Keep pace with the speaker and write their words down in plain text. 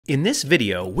In this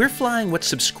video, we're flying what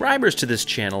subscribers to this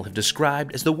channel have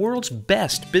described as the world's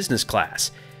best business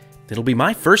class. It'll be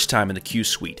my first time in the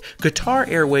Qsuite, Qatar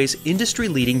Airways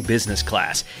industry-leading business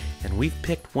class, and we've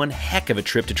picked one heck of a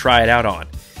trip to try it out on.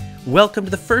 Welcome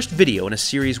to the first video in a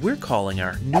series we're calling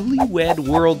our Newlywed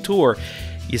World Tour.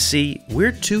 You see,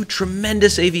 we're two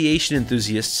tremendous aviation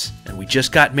enthusiasts, and we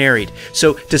just got married.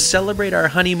 So to celebrate our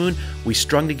honeymoon, we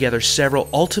strung together several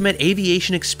ultimate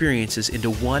aviation experiences into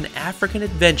one African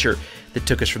adventure that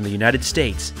took us from the United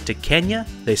States to Kenya,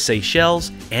 the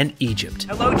Seychelles, and Egypt.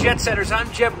 Hello, Jet Setters.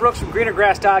 I'm Jeb Brooks from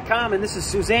greenergrass.com, and this is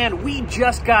Suzanne. We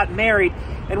just got married,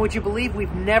 and would you believe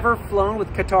we've never flown with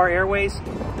Qatar Airways?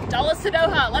 Dulles to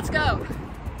Doha, let's go.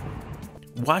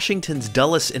 Washington's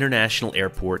Dulles International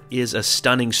Airport is a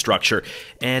stunning structure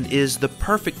and is the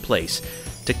perfect place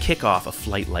to kick off a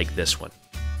flight like this one.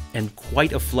 And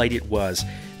quite a flight it was.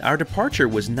 Our departure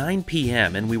was 9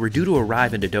 p.m. and we were due to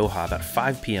arrive into Doha about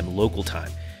 5 p.m. local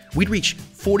time. We'd reach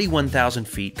 41,000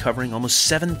 feet, covering almost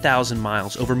 7,000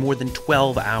 miles over more than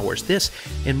 12 hours. This,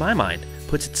 in my mind,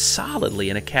 puts it solidly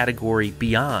in a category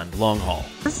beyond long haul.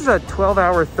 This is a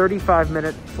 12-hour,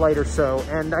 35-minute flight or so,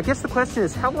 and I guess the question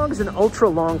is, how long is an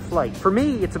ultra-long flight? For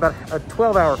me, it's about a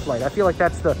 12-hour flight. I feel like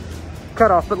that's the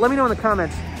cutoff, but let me know in the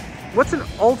comments, what's an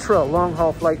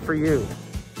ultra-long-haul flight for you?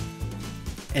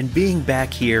 And being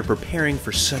back here, preparing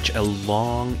for such a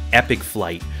long, epic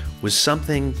flight was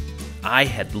something I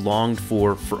had longed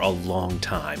for a long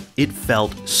time. It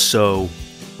felt so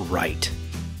right.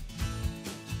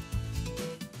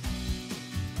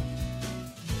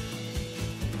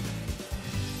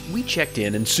 We checked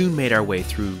in and soon made our way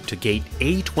through to gate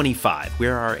A25,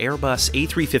 where our Airbus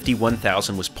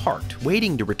A350-1000 was parked,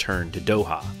 waiting to return to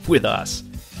Doha with us.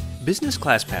 Business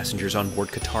class passengers on board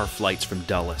Qatar flights from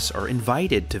Dulles are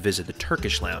invited to visit the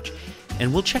Turkish lounge,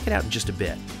 and we'll check it out in just a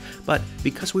bit. But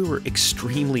because we were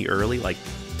extremely early, like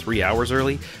 3 hours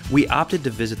early, we opted to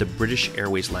visit the British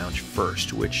Airways lounge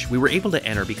first, which we were able to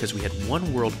enter because we had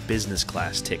One World business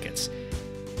class tickets.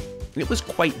 It was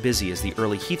quite busy as the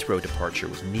early Heathrow departure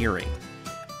was nearing.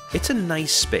 It's a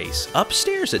nice space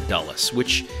upstairs at Dulles,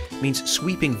 which means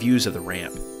sweeping views of the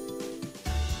ramp.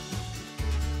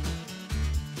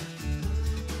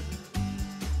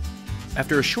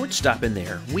 After a short stop in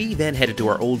there, we then headed to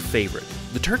our old favorite,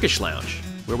 the Turkish lounge,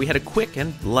 where we had a quick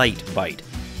and light bite.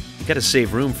 You gotta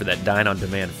save room for that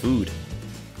dine-on-demand food.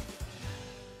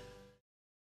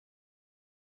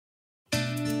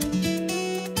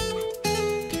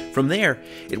 From there,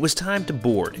 it was time to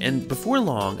board, and before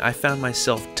long, I found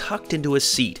myself tucked into a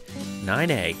seat,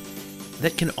 9A,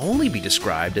 that can only be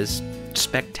described as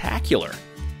spectacular.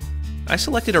 I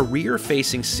selected a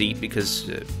rear-facing seat because,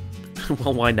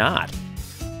 well, why not?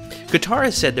 Qatar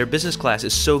has said their business class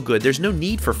is so good there's no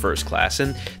need for first class,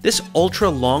 and this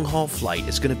ultra-long-haul flight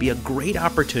is going to be a great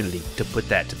opportunity to put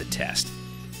that to the test.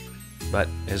 But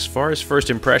as far as first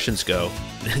impressions go,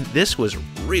 this was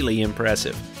really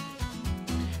impressive.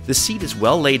 The seat is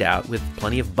well laid out with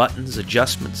plenty of buttons,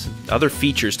 adjustments, and other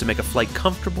features to make a flight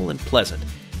comfortable and pleasant.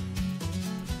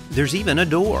 There's even a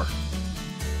door.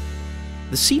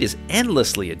 The seat is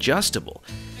endlessly adjustable.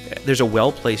 There's a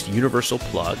well-placed universal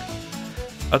plug,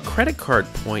 a credit card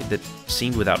point that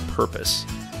seemed without purpose,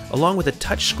 along with a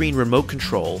touchscreen remote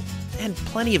control and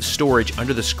plenty of storage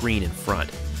under the screen in front.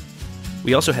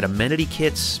 We also had amenity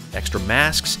kits, extra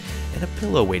masks, and a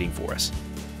pillow waiting for us.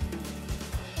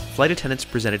 Flight attendants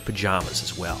presented pajamas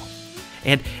as well.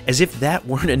 And as if that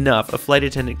weren't enough, a flight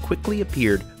attendant quickly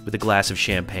appeared with a glass of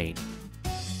champagne.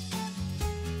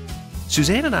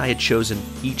 Suzanne and I had chosen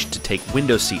each to take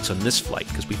window seats on this flight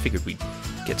because we figured we'd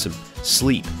get some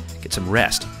sleep, get some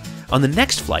rest. On the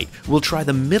next flight, we'll try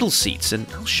the middle seats, and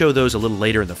I'll show those a little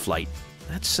later in the flight.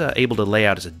 That's able to lay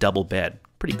out as a double bed.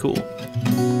 Pretty cool.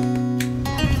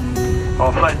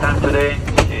 Our flight time today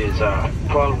is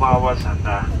 12 hours and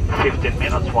 15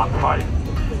 minutes,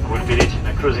 1-5. We'll be reaching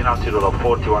a cruising altitude of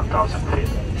 41,000 feet.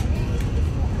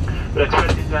 We're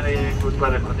expecting very good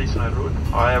weather conditions en route.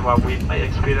 However, we may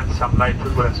experience some light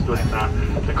turbulence during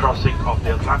the crossing of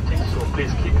the Atlantic, so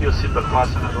please keep your seatbelt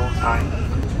fastened at all times.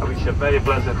 I wish you a very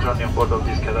pleasant journey on board of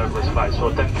this Qatar Airways flight.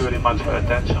 So thank you very much for your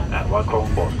attention and welcome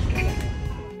on board.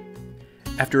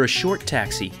 After a short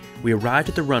taxi, we arrived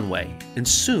at the runway and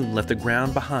soon left the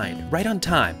ground behind, right on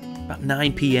time, about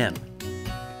 9 p.m.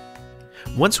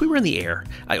 Once we were in the air,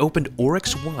 I opened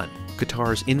Oryx One,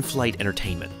 Qatar's in-flight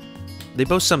entertainment. They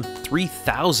boast some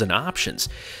 3,000 options.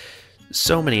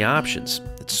 So many options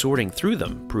that sorting through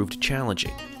them proved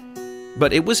challenging.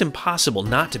 But it was impossible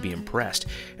not to be impressed.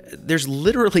 There's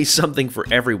literally something for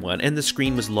everyone, and the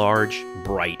screen was large,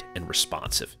 bright, and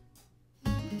responsive.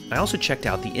 I also checked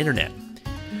out the internet.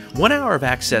 1 hour of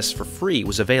access for free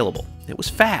was available. It was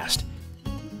fast.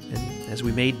 And as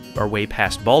we made our way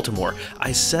past Baltimore,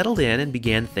 I settled in and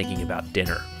began thinking about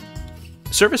dinner.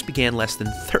 Service began less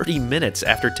than 30 minutes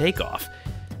after takeoff.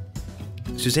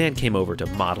 Suzanne came over to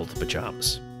model the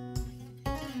pajamas.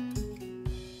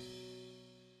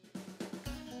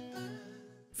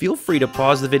 Feel free to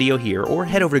pause the video here or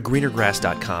head over to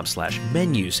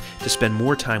greenergrass.com/menus to spend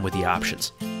more time with the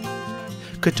options.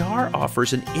 Qatar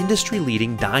offers an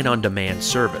industry-leading dine-on-demand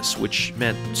service, which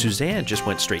meant Suzanne just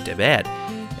went straight to bed,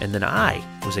 and then I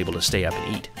was able to stay up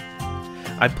and eat.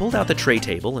 I pulled out the tray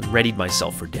table and readied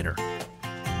myself for dinner.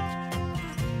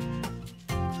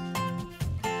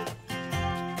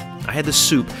 I had the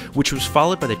soup, which was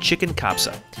followed by the chicken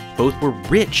kapsa. Both were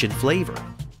rich in flavor.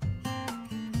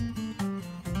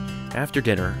 After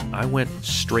dinner, I went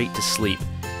straight to sleep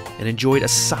and enjoyed a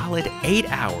solid 8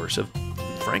 hours of,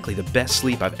 frankly, the best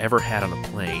sleep I've ever had on a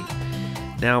plane.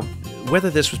 Now, whether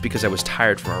this was because I was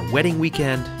tired from our wedding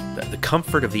weekend, the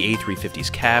comfort of the A350's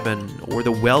cabin, or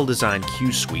the well-designed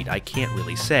Qsuite, I can't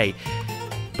really say.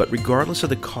 But regardless of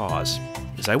the cause,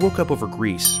 as I woke up over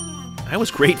Greece, I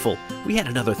was grateful we had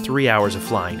another 3 hours of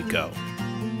flying to go.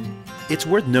 It's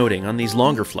worth noting, on these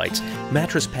longer flights,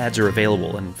 mattress pads are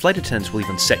available and flight attendants will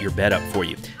even set your bed up for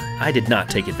you. I did not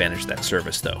take advantage of that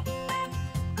service, though.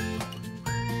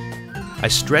 I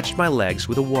stretched my legs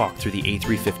with a walk through the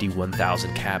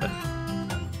A350-1000 cabin.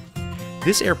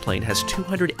 This airplane has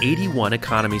 281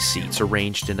 economy seats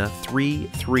arranged in a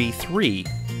 3-3-3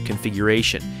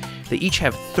 configuration. They each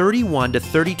have 31 to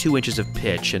 32 inches of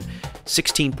pitch and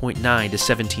 16.9 to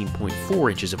 17.4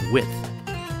 inches of width.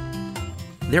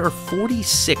 There are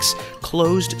 46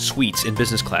 closed suites in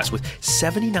business class with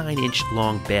 79-inch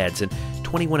long beds and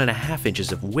 21.5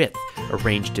 inches of width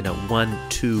arranged in a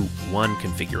 1-2-1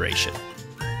 configuration.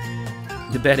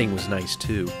 The bedding was nice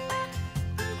too.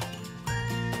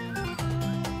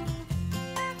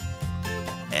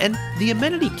 And the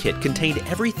amenity kit contained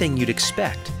everything you'd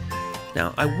expect.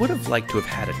 Now, I would have liked to have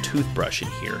had a toothbrush in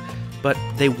here, but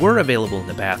they were available in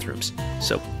the bathrooms,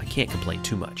 so I can't complain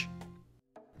too much.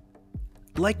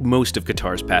 Like most of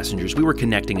Qatar's passengers, we were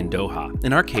connecting in Doha.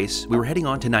 In our case, we were heading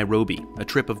on to Nairobi, a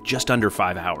trip of just under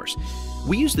 5 hours.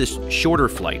 We used this shorter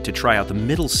flight to try out the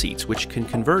middle seats, which can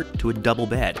convert to a double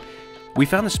bed. We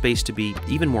found the space to be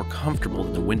even more comfortable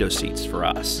than the window seats for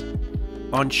us.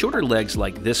 On shorter legs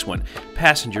like this one,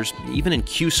 passengers, even in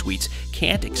Qsuites,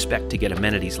 can't expect to get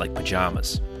amenities like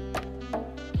pajamas.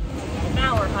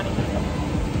 Now we're honeymooning.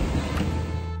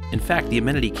 In fact, the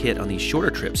amenity kit on these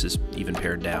shorter trips is even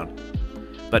pared down.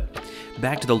 But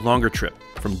back to the longer trip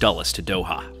from Dulles to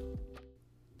Doha.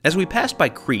 As we passed by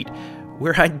Crete,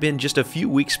 where I'd been just a few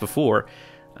weeks before,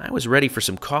 I was ready for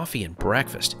some coffee and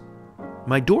breakfast.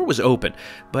 My door was open,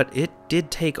 but it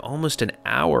did take almost an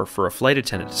hour for a flight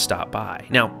attendant to stop by.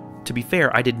 Now, to be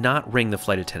fair, I did not ring the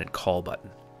flight attendant call button.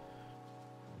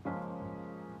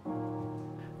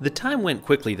 The time went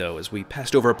quickly, though, as we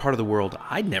passed over a part of the world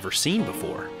I'd never seen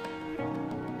before.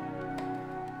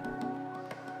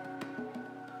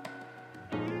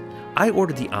 I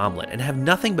ordered the omelet and have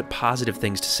nothing but positive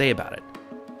things to say about it.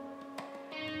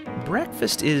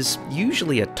 Breakfast is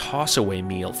usually a toss-away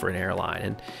meal for an airline,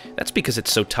 and that's because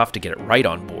it's so tough to get it right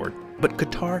on board. But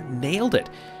Qatar nailed it.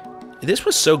 This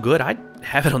was so good, I'd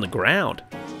have it on the ground.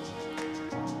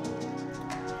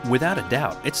 Without a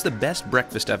doubt, it's the best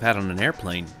breakfast I've had on an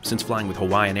airplane since flying with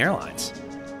Hawaiian Airlines.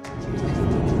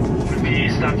 We'll be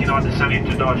starting our descent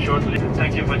into Doha shortly.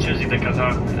 Thank you for choosing the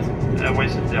Qatar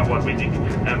Airways award-winning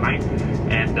airline.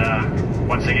 And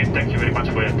once again, thank you very much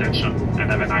for your attention and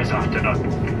have a nice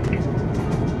afternoon.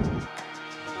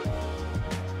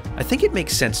 I think it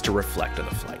makes sense to reflect on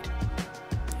the flight.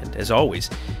 And as always,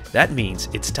 that means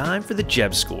it's time for the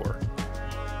Jeb score.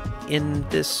 In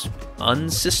this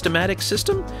unsystematic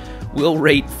system, we'll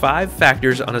rate 5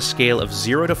 factors on a scale of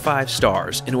 0 to 5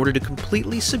 stars in order to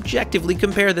completely subjectively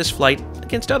compare this flight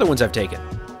against other ones I've taken.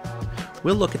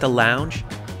 We'll look at the lounge,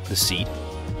 the seat,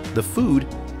 the food,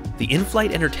 the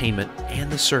in-flight entertainment,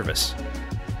 and the service.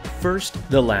 First,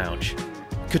 the lounge.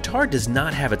 Qatar does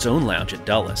not have its own lounge at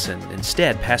Dulles, and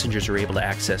instead passengers are able to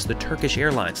access the Turkish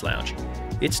Airlines lounge.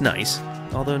 It's nice,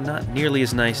 although not nearly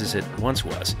as nice as it once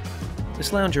was.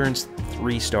 This lounge earns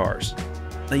 3 stars.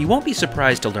 Now, you won't be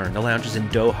surprised to learn the lounges in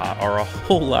Doha are a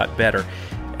whole lot better,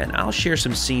 and I'll share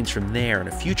some scenes from there in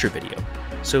a future video,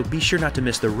 so be sure not to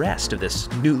miss the rest of this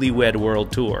newlywed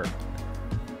world tour.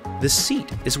 The seat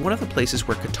is one of the places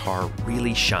where Qatar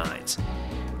really shines.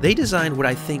 They designed what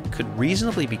I think could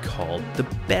reasonably be called the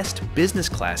best business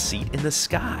class seat in the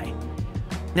sky.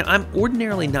 Now, I'm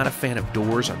ordinarily not a fan of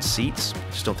doors on seats.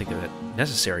 I just don't think they're that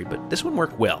necessary, but this one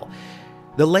worked well.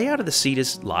 The layout of the seat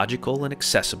is logical and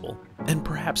accessible, and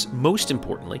perhaps most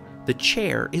importantly, the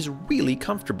chair is really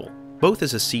comfortable, both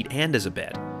as a seat and as a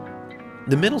bed.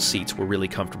 The middle seats were really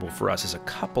comfortable for us as a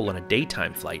couple on a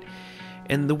daytime flight,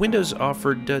 and the windows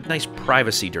offered nice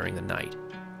privacy during the night.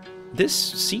 This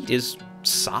seat is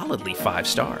solidly 5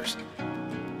 stars.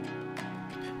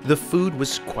 The food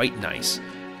was quite nice.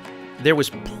 There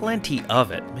was plenty of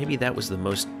it. Maybe that was the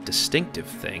most distinctive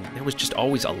thing. There was just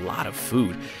always a lot of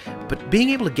food. But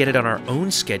being able to get it on our own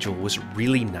schedule was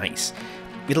really nice.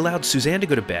 It allowed Suzanne to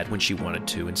go to bed when she wanted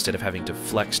to, instead of having to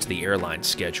flex to the airline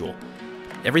schedule.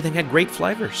 Everything had great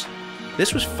flavors.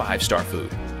 This was 5-star food.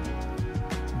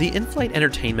 The in-flight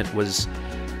entertainment was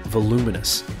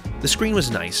voluminous. The screen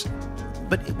was nice,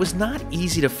 but it was not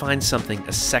easy to find something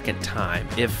a second time.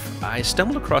 If I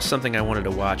stumbled across something I wanted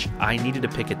to watch, I needed to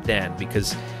pick it then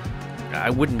because I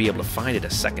wouldn't be able to find it a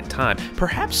second time.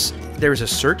 Perhaps there's a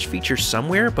search feature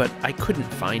somewhere, but I couldn't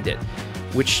find it,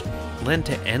 which led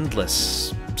to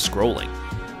endless scrolling.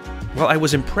 While I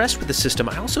was impressed with the system,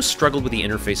 I also struggled with the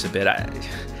interface a bit.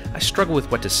 I struggle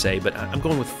with what to say, but I'm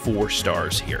going with 4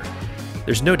 stars here.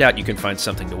 There's no doubt you can find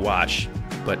something to watch,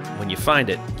 but when you find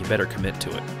it, you better commit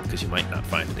to it, because you might not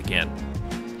find it again.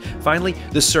 Finally,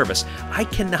 the service. I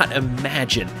cannot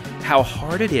imagine how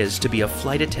hard it is to be a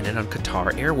flight attendant on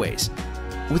Qatar Airways.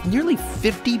 With nearly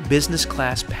 50 business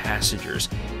class passengers,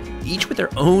 each with their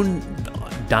own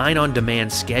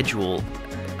dine-on-demand schedule,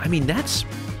 I mean, that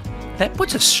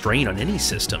puts a strain on any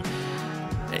system.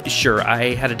 Sure,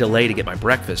 I had a delay to get my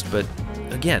breakfast, but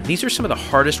again, these are some of the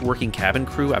hardest working cabin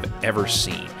crew I've ever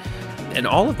seen. And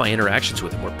all of my interactions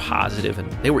with them were positive,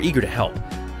 and they were eager to help.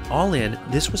 All in,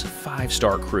 this was a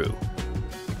 5-star crew.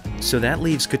 So that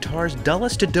leaves Qatar's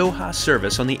Dulles to Doha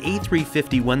service on the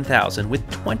A350-1000 with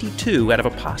 22 out of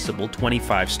a possible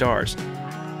 25 stars.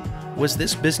 Was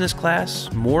this business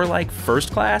class more like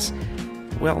first class?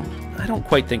 Well, I don't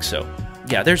quite think so.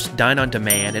 Yeah, there's dine on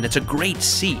demand, and it's a great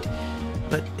seat.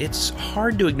 But it's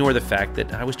hard to ignore the fact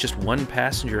that I was just one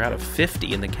passenger out of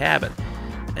 50 in the cabin.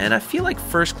 And I feel like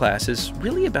first class is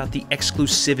really about the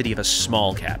exclusivity of a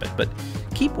small cabin. But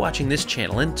keep watching this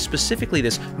channel, and specifically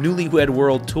this Newlywed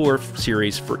World Tour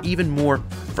series, for even more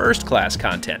first class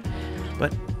content.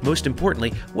 But most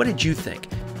importantly, what did you think?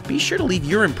 Be sure to leave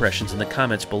your impressions in the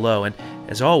comments below, and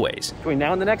as always, Between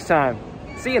now and the next time,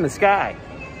 see you in the sky.